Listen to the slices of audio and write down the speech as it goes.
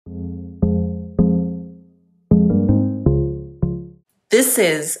This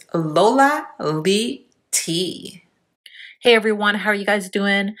is Lola Lee T. Hey everyone, how are you guys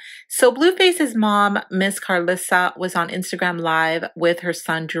doing? So BlueFace's mom, Miss Karlissa, was on Instagram Live with her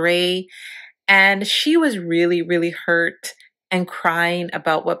son Dre, and she was really hurt and crying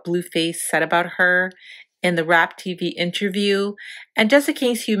about what BlueFace said about her in the RapTV interview. And just in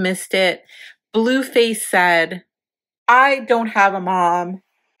case you missed it, BlueFace said, "I don't have a mom.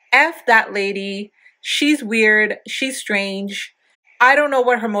 F that lady. She's weird. She's strange. I don't know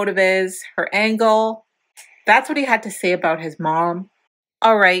what her motive is, her angle." That's what he had to say about his mom.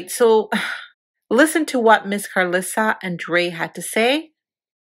 All right, so listen to what Miss Karlissa and Dre had to say.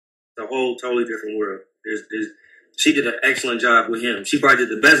 A whole totally different world. She did an excellent job with him. She probably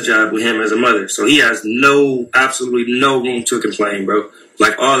did the best job with him as a mother. So he has absolutely no room to complain, bro.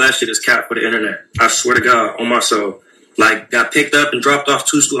 Like, all that shit is capped for the internet. I swear to God, on my soul. Like, got picked up and dropped off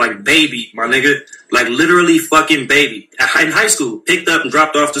to school like baby, my nigga. Like, literally fucking baby. In high school, picked up and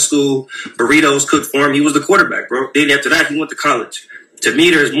dropped off to school. Burritos cooked for him. He was the quarterback, bro. Then after that, he went to college. To me,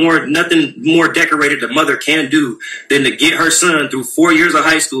 there's nothing more decorated a mother can do than to get her son through 4 years of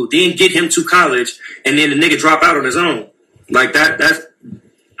high school, then get him to college, and then the nigga drop out on his own. Like, that's,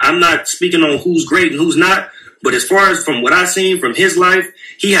 I'm not speaking on who's great and who's not, but as far as from what I've seen from his life,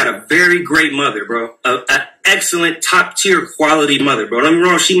 he had a very great mother, bro. An excellent, top-tier quality mother, bro. Don't get me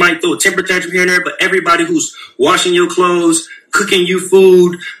wrong, she might throw a temper tantrum here and there, but everybody who's washing your clothes, cooking you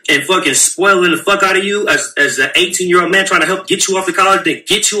food, and fucking spoiling the fuck out of you as an 18-year-old man trying to help get you off to college, then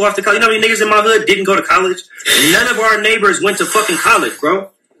get you off to college. You know how many niggas in my hood didn't go to college? None of our neighbors went to fucking college,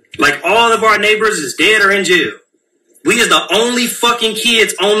 bro. Like, all of our neighbors is dead or in jail. We is the only fucking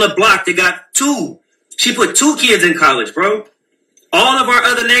kids on the block that got two. She put 2 kids in college, bro. All of our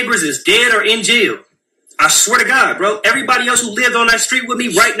other neighbors is dead or in jail. I swear to God, bro. Everybody else who lived on that street with me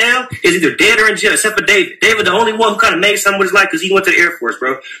right now is either dead or in jail, except for David. David, the only one who kind of made something with his life because he went to the Air Force,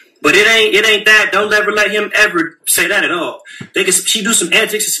 bro. But it ain't that. Don't ever let him ever say that at all. She do some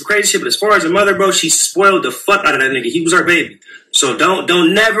antics and some crazy shit, but as far as her mother, bro, she spoiled the fuck out of that nigga. He was her baby. So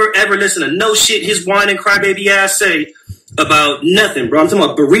don't never ever listen to no shit his whining crybaby ass say about nothing, bro. I'm talking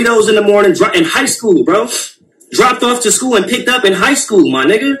about burritos in the morning in high school, bro. Dropped off to school and picked up in high school, my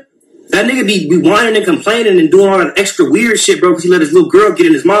nigga. That nigga be whining and complaining and doing all that extra weird shit, bro, because he let his little girl get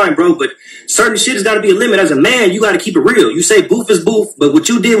in his mind, bro. But certain shit has got to be a limit. As a man, you got to keep it real. You say boof is boof, but what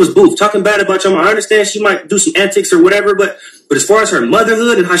you did was boof. Talking bad about your mom, I understand she might do some antics or whatever, but as far as her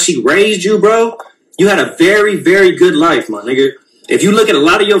motherhood and how she raised you, bro, you had a very, very good life, my nigga. If you look at a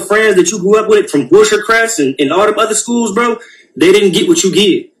lot of your friends that you grew up with from Busher Crest and all them other schools, bro, they didn't get what you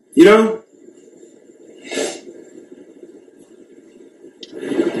get, you know?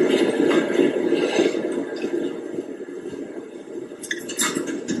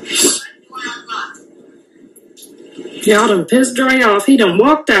 Y'all done pissed Dre off. He done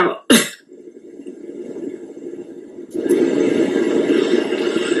walked out.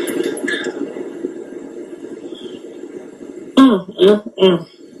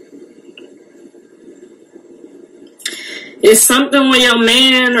 It's something when your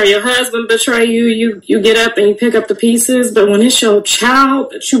man or your husband betray you, you get up and you pick up the pieces. But when it's your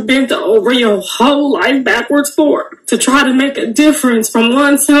child that you bent over your whole life backwards for, to try to make a difference from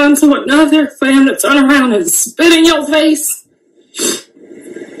one son to another, for him to turn around and spit in your face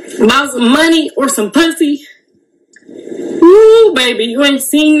about some money or some pussy. Ooh, baby, you ain't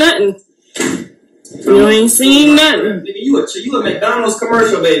seen nothing. You ain't seen nothing. You a McDonald's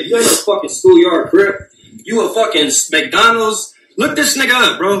commercial, baby. You ain't no fucking schoolyard crip. You a fucking McDonald's. Look this nigga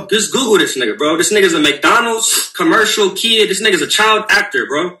up, bro. Just Google this nigga, bro. This nigga's a McDonald's commercial kid. This nigga's a child actor,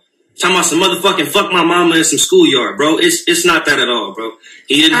 bro. Talking about some motherfucking fuck my mama in some schoolyard, bro. It's not that at all, bro.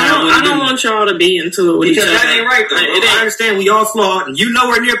 He didn't have I don't want y'all to be into it with because each other. That ain't right, though. I understand we all flawed, and you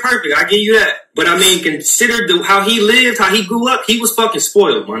nowhere near perfect. I give you that. But I mean, consider how he lived, how he grew up. He was fucking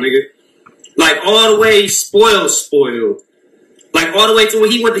spoiled, my nigga. Like, all the way spoiled. Like, all the way to where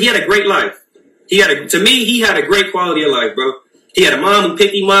he went. He had a great life. To me, he had a great quality of life, bro. He had a mom who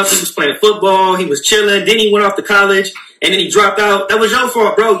picked him up. He was playing football. He was chilling. Then he went off to college, and then he dropped out. That was your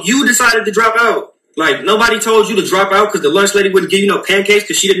fault, bro. You decided to drop out. Like, nobody told you to drop out because the lunch lady wouldn't give you no pancakes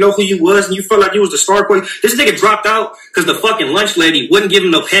because she didn't know who you was, and you felt like you was the star boy. This nigga dropped out because the fucking lunch lady wouldn't give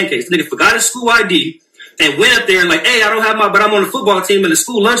him no pancakes. This nigga forgot his school ID. And went up there and like, hey, I don't have but I'm on the football team, and the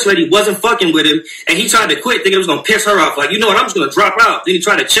school lunch lady wasn't fucking with him, and he tried to quit thinking it was going to piss her off. Like, you know what, I'm just going to drop out. Then he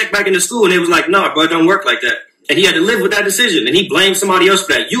tried to check back into school, and it was like, nah, bro, it don't work like that. And he had to live with that decision, and he blamed somebody else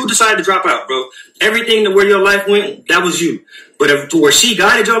for that. You decided to drop out, bro. Everything to where your life went, that was you. But to where she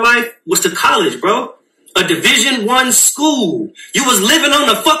guided your life was to college, bro. A Division I school. You was living on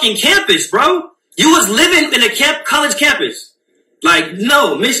the fucking campus, bro. You was living in a college campus. Like,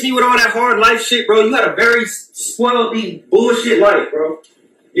 no, mix me with all that hard life shit, bro. You had a very spoiled bullshit life, bro.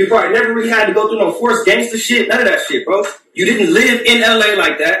 You probably never really had to go through no forced gangster shit, none of that shit, bro. You didn't live in LA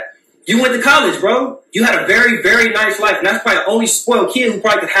like that. You went to college, bro. You had a very, very nice life, and that's probably the only spoiled kid who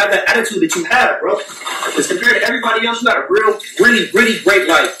probably could have that attitude that you have, bro. Because compared to everybody else, you had a really, really great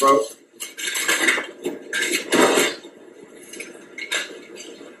life, bro.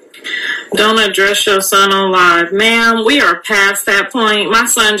 Don't address your son on live. Ma'am, we are past that point. My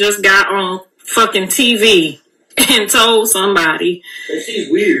son just got on fucking TV and told somebody that she's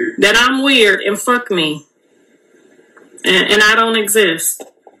weird. That I'm weird and fuck me. And I don't exist.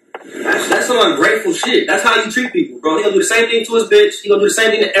 That's some ungrateful shit. That's how you treat people, bro. He gonna do the same thing to his bitch. He gonna do the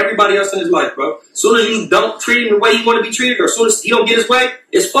same thing to everybody else in his life, bro. As soon as you don't treat him the way he want to be treated, or as soon as he don't get his way,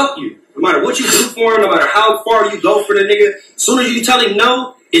 it's fuck you. No matter what you do for him, no matter how far you go for the nigga, as soon as you tell him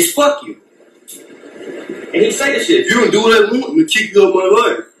no, it's fuck you. And he say this shit. If you don't do what I want, I'm gonna kick you out my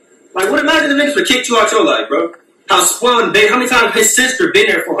life. Like, what imagine the niggas would kick you out your life, bro? How spoiled and baby. How many times his sister been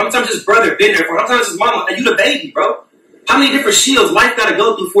there for? How many times his brother been there for? How many times his mama? And you the baby, bro. How many different shields life gotta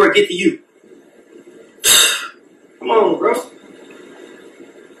go through before it get to you? Come on, bro.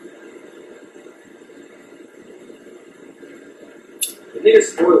 The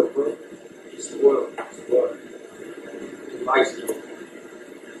nigga's spoiled, bro. He's spoiled. Spoiled. He likes it.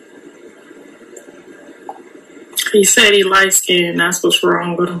 He said he light skinned. That's what's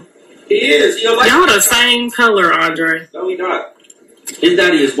wrong with him. He is. He don't like y'all the same color, Andre. No, he not. His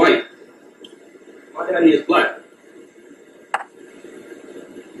daddy is white. My daddy is black.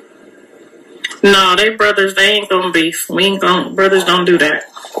 No, they brothers. They ain't gonna beef. We ain't gonna. Brothers don't do that.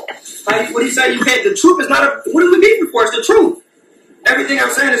 Like, what he say? You can't. The truth is not a. What are we beefing for? It's the truth. Everything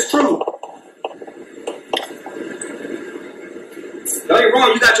I'm saying is true. Don't get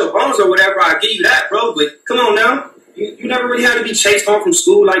wrong. You got your bones or whatever. I give you that, bro. But come on now. You never really had to be chased home from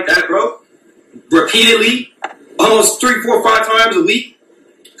school like that, bro. Repeatedly, almost 3, 4, 5 times a week.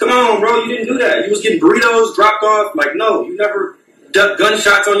 Come on, bro. You didn't do that. You was getting burritos dropped off. Like, no, you never ducked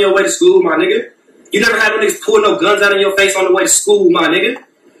gunshots on your way to school, my nigga. You never had no niggas pull no guns out of your face on the way to school, my nigga.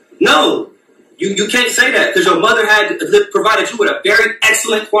 No. You can't say that because your mother had provided you with a very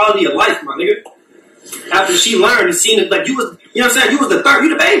excellent quality of life, my nigga. After she learned and seen it, like you was, you know what I'm saying? You was the third, you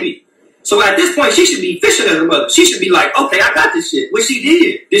the baby. So at this point, she should be fishing as a mother. She should be like, okay, I got this shit. Which she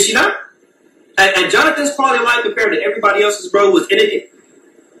did. Did she not? And Jonathan's quality of life compared to everybody else's, bro, was in it.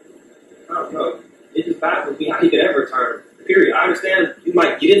 I don't know. It just baffles me how he could ever turn. Period. I understand you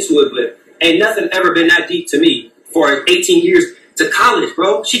might get into it, but ain't nothing ever been that deep to me for 18 years to college,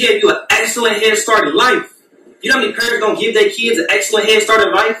 bro. She gave you an excellent head start in life. You know how many parents don't give their kids an excellent head start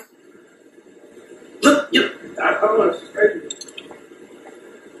in life? Look, I don't know, it's crazy.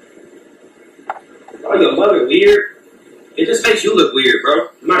 Oh, your mother weird. It just makes you look weird, bro.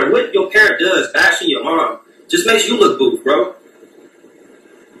 No matter what your parent does, bashing your mom, just makes you look boof, bro.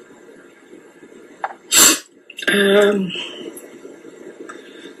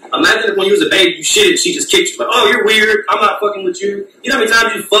 Imagine if when you was a baby, you shit, she just kicked you. Like, oh, you're weird. I'm not fucking with you. You know how many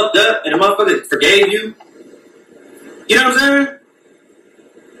times you fucked up and the motherfucker forgave you? You know what I'm saying?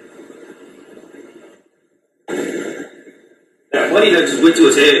 That money that just went to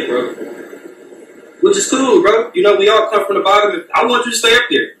his head, bro. Which is cool, bro. You know, we all come from the bottom. I want you to stay up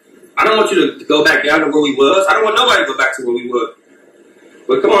there. I don't want you to go back down to where we was. I don't want nobody to go back to where we was.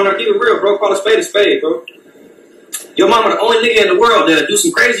 But come on now, keep it real, bro. Call a spade, bro. Your mama the only nigga in the world that'll do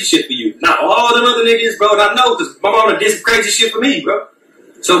some crazy shit for you. Not all them other niggas, bro. And I know, because my mama did some crazy shit for me, bro.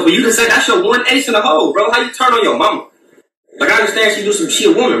 So for you to say that's your one ace in the hole, bro, how you turn on your mama? Like, I understand she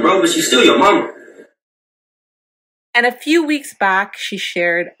a woman, bro, but she's still your mama. And a few weeks back, she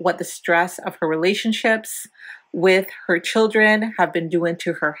shared what the stress of her relationships with her children have been doing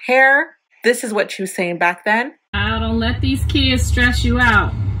to her hair. This is what she was saying back then. Don't let these kids stress you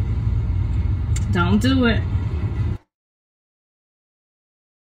out. Don't do it.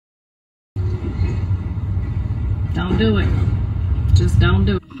 Don't do it. Just don't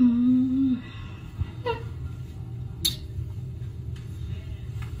do it.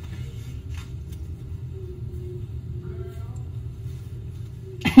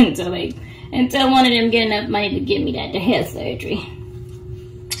 until one of them get enough money to give me that hair surgery,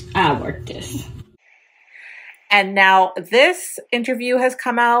 I'll work this. And now this interview has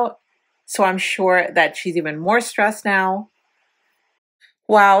come out, so I'm sure that she's even more stressed now.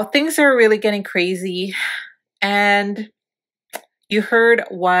 Wow, things are really getting crazy. And you heard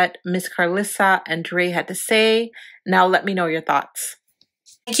what Miss Karlissa and Dre had to say. Now let me know your thoughts.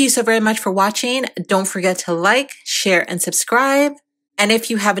 Thank you so very much for watching. Don't forget to like, share, and subscribe. And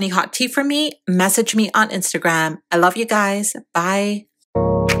if you have any hot tea for me, message me on Instagram. I love you guys. Bye.